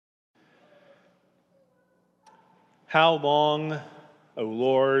How long, O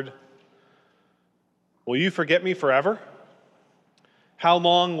Lord, will you forget me forever? How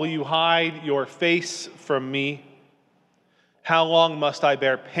long will you hide your face from me? How long must I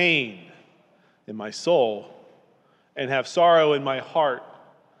bear pain in my soul and have sorrow in my heart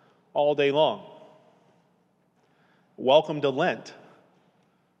all day long? Welcome to Lent.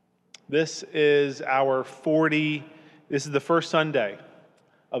 This is the first Sunday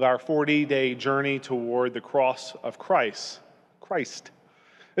of our 40-day journey toward the cross of Christ.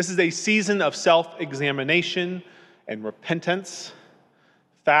 This is a season of self-examination and repentance,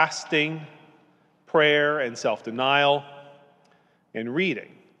 fasting, prayer and self-denial, and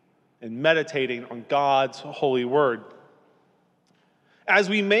reading and meditating on God's holy word. As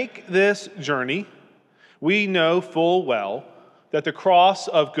we make this journey, we know full well that the cross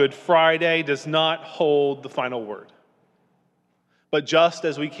of Good Friday does not hold the final word. But just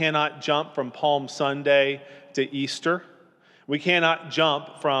as we cannot jump from Palm Sunday to Easter, we cannot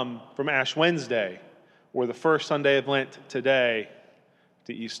jump from Ash Wednesday, or the first Sunday of Lent today,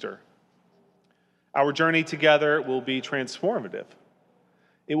 to Easter. Our journey together will be transformative.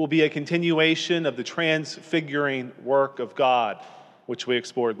 It will be a continuation of the transfiguring work of God, which we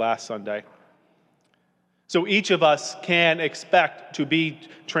explored last Sunday. So each of us can expect to be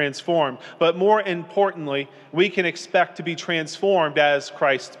transformed, but more importantly, we can expect to be transformed as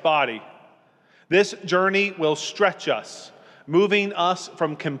Christ's body. This journey will stretch us, moving us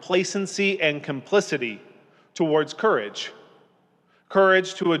from complacency and complicity towards courage.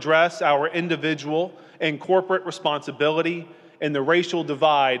 Courage to address our individual and corporate responsibility and the racial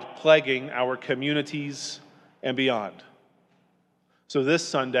divide plaguing our communities and beyond. So this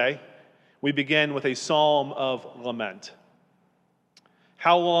Sunday, we begin with a psalm of lament.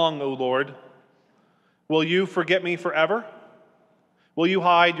 How long, O Lord, will you forget me forever? Will you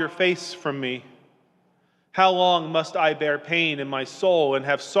hide your face from me? How long must I bear pain in my soul and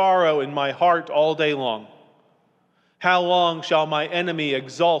have sorrow in my heart all day long? How long shall my enemy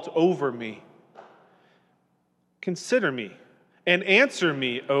exult over me? Consider me and answer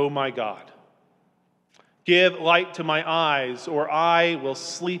me, O my God. Give light to my eyes, or I will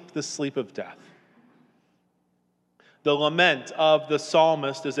sleep the sleep of death. The lament of the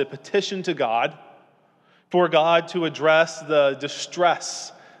psalmist is a petition to God for God to address the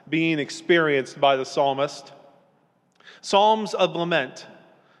distress being experienced by the psalmist. Psalms of lament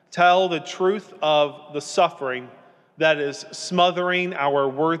tell the truth of the suffering that is smothering our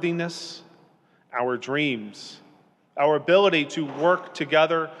worthiness, our dreams, our ability to work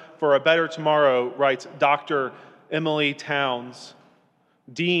together for a better tomorrow, writes Dr. Emily Towns,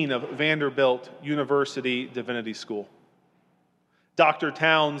 Dean of Vanderbilt University Divinity School. Dr.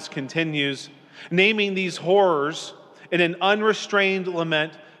 Towns continues, naming these horrors in an unrestrained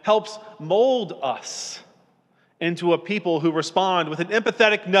lament helps mold us into a people who respond with an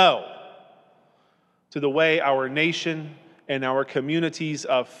empathetic no to the way our nation and our communities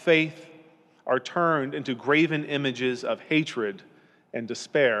of faith are turned into graven images of hatred and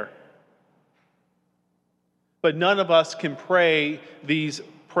despair. But none of us can pray these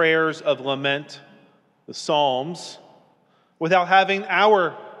prayers of lament, the Psalms, without having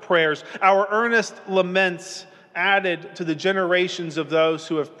our prayers, our earnest laments added to the generations of those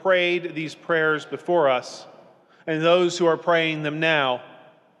who have prayed these prayers before us and those who are praying them now.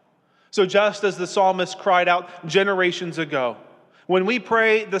 So just as the psalmist cried out generations ago, when we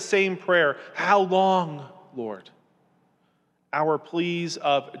pray the same prayer, how long, Lord? Our pleas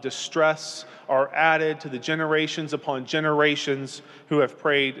of distress are added to the generations upon generations who have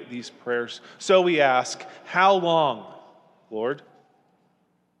prayed these prayers. So we ask, how long, Lord?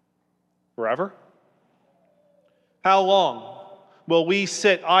 Forever? How long will we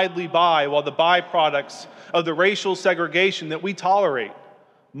sit idly by while the byproducts of the racial segregation that we tolerate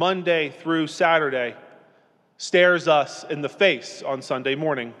Monday through Saturday stares us in the face on Sunday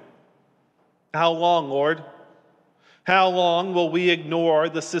morning? How long, Lord? How long will we ignore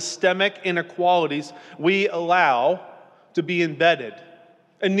the systemic inequalities we allow to be embedded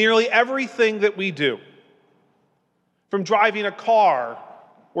in nearly everything that we do? From driving a car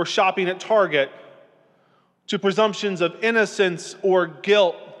or shopping at Target to presumptions of innocence or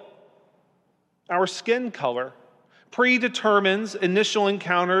guilt, our skin color predetermines initial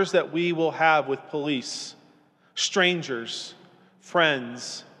encounters that we will have with police, strangers,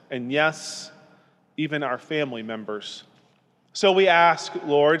 friends, and yes, even our family members. So we ask,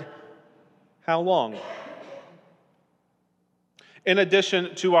 Lord, how long? In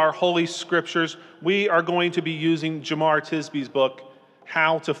addition to our Holy Scriptures, we are going to be using Jemar Tisby's book,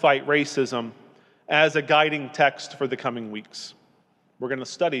 How to Fight Racism, as a guiding text for the coming weeks. We're going to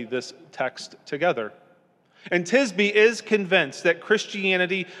study this text together. And Tisby is convinced that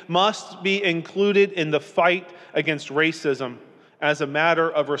Christianity must be included in the fight against racism as a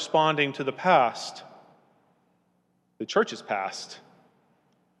matter of responding to the past. The church's past.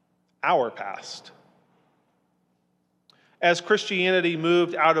 Our past. As Christianity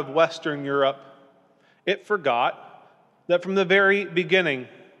moved out of Western Europe, it forgot that from the very beginning,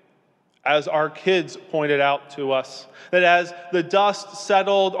 as our kids pointed out to us, that as the dust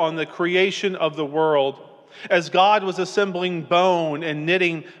settled on the creation of the world, as God was assembling bone and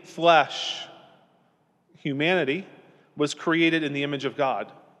knitting flesh, humanity was created in the image of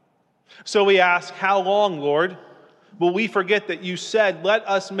God. So we ask, how long, Lord, will we forget that you said, let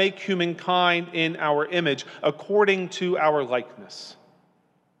us make humankind in our image, according to our likeness?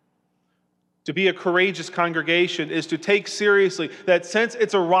 To be a courageous congregation is to take seriously that since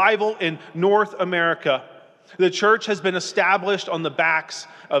its arrival in North America, the church has been established on the backs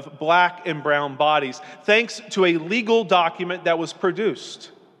of black and brown bodies, thanks to a legal document that was produced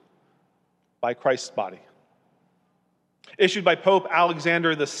by Christ's body. Issued by Pope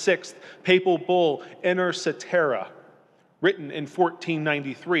Alexander VI, papal bull Inter Cetera, written in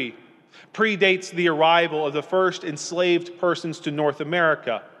 1493, predates the arrival of the first enslaved persons to North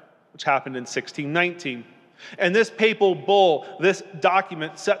America, which happened in 1619. And this papal bull, this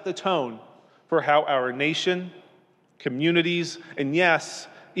document set the tone for how our nation, communities, and yes,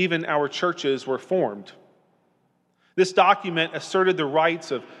 even our churches were formed. This document asserted the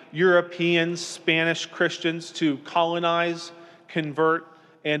rights of European Spanish Christians to colonize, convert,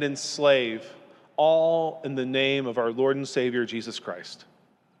 and enslave, all in the name of our Lord and Savior, Jesus Christ.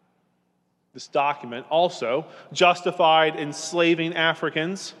 This document also justified enslaving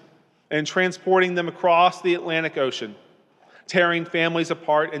Africans and transporting them across the Atlantic Ocean, tearing families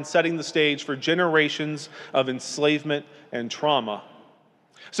apart and setting the stage for generations of enslavement and trauma.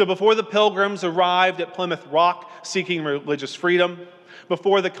 So before the Pilgrims arrived at Plymouth Rock seeking religious freedom,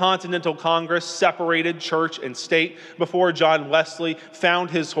 before the Continental Congress separated church and state, before John Wesley found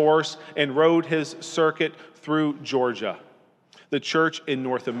his horse and rode his circuit through Georgia, the church in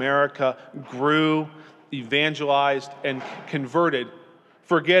North America grew, evangelized, and converted,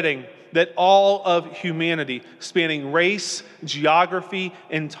 forgetting that all of humanity, spanning race, geography,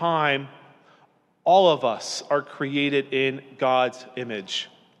 and time, all of us are created in God's image.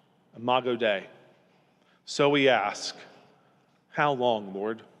 Imago Dei. So we ask, how long,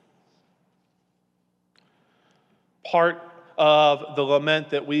 Lord? Part of the lament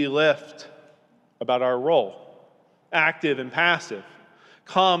that we lift about our role, active and passive,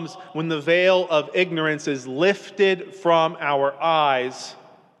 comes when the veil of ignorance is lifted from our eyes.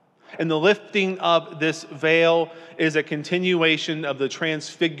 And the lifting of this veil is a continuation of the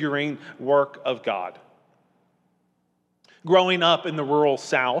transfiguring work of God. Growing up in the rural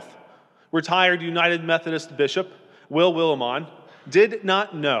South, retired United Methodist Bishop Will Willimon did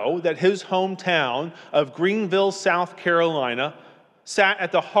not know that his hometown of Greenville, South Carolina, sat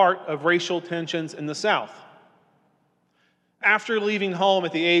at the heart of racial tensions in the South. After leaving home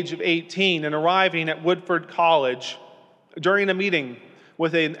at the age of 18 and arriving at Woodford College, during a meeting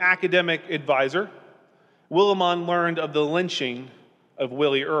with an academic advisor, Willimon learned of the lynching of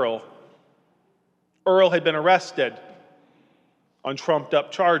Willie Earle. Earle had been arrested on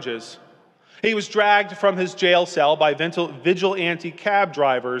trumped-up charges. He was dragged from his jail cell by vigilante cab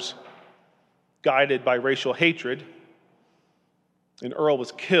drivers, guided by racial hatred, and Earle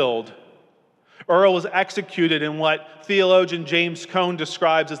was killed. Earle was executed in what theologian James Cone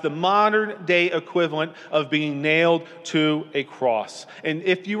describes as the modern-day equivalent of being nailed to a cross. And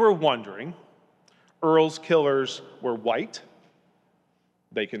if you were wondering, Earle's killers were white.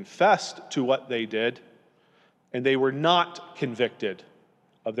 They confessed to what they did, and they were not convicted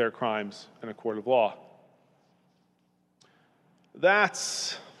of their crimes in a court of law.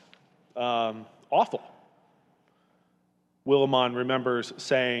 That's awful. Willimon remembers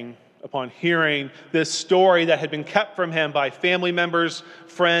saying, upon hearing this story that had been kept from him by family members,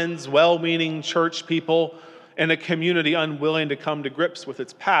 friends, well-meaning church people, and a community unwilling to come to grips with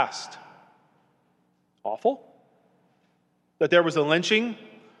its past. Awful? That there was a lynching?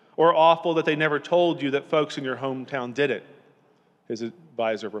 Or awful that they never told you that folks in your hometown did it? His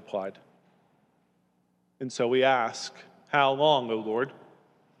advisor replied. And so we ask, how long, O Lord?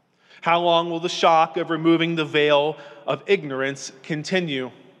 How long will the shock of removing the veil of ignorance continue?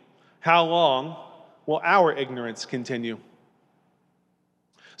 How long will our ignorance continue?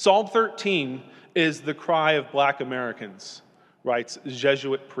 Psalm 13 is the cry of Black Americans, writes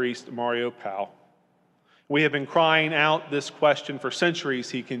Jesuit priest Mario Powell. We have been crying out this question for centuries,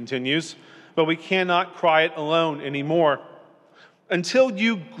 he continues, but we cannot cry it alone anymore. until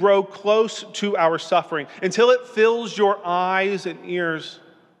you grow close to our suffering, until it fills your eyes and ears,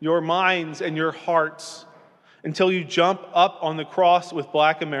 your minds and your hearts, until you jump up on the cross with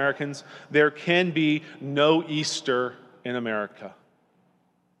Black Americans, there can be no Easter in America.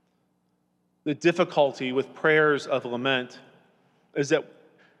 The difficulty with prayers of lament is that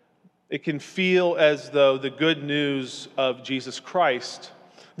it can feel as though the good news of Jesus Christ,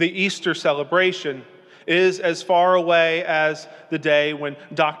 the Easter celebration, is as far away as the day when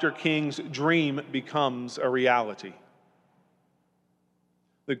Dr. King's dream becomes a reality.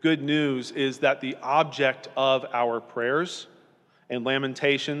 The good news is that the object of our prayers and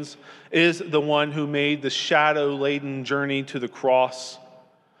lamentations is the one who made the shadow-laden journey to the cross.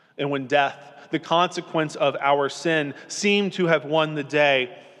 And when death, the consequence of our sin, seemed to have won the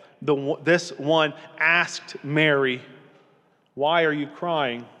day, this one asked Mary, "Why are you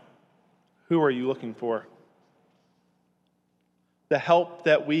crying? Who are you looking for?" The help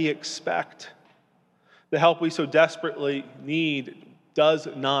that we expect, the help we so desperately need, does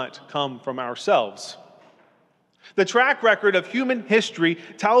not come from ourselves. The track record of human history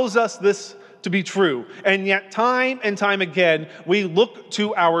tells us this to be true, and yet time and time again we look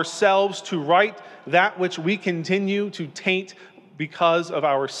to ourselves to right that which we continue to taint because of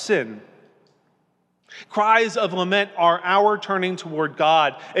our sin. Cries of lament are our turning toward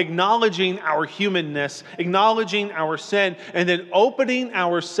God, acknowledging our humanness, acknowledging our sin, and then opening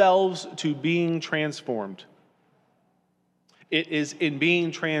ourselves to being transformed. It is in being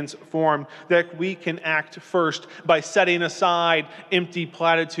transformed that we can act first by setting aside empty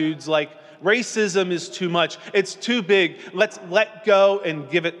platitudes like, racism is too much, it's too big, let's let go and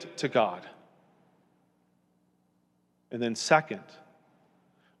give it to God. And then second,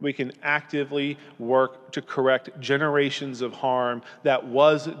 we can actively work to correct generations of harm that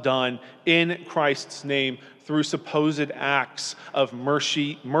was done in Christ's name through supposed acts of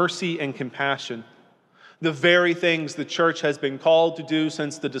mercy and compassion. The very things the church has been called to do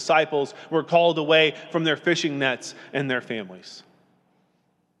since the disciples were called away from their fishing nets and their families.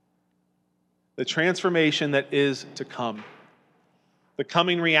 The transformation that is to come, the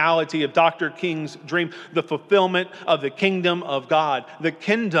coming reality of Dr. King's dream, the fulfillment of the kingdom of God, the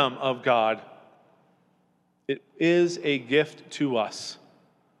kingdom of God, it is a gift to us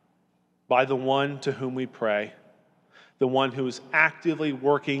by the one to whom we pray, the one who is actively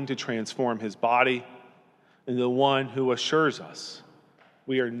working to transform his body, and the one who assures us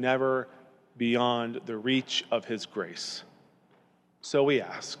we are never beyond the reach of his grace. So we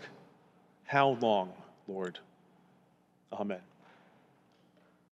ask, how long, Lord? Amen.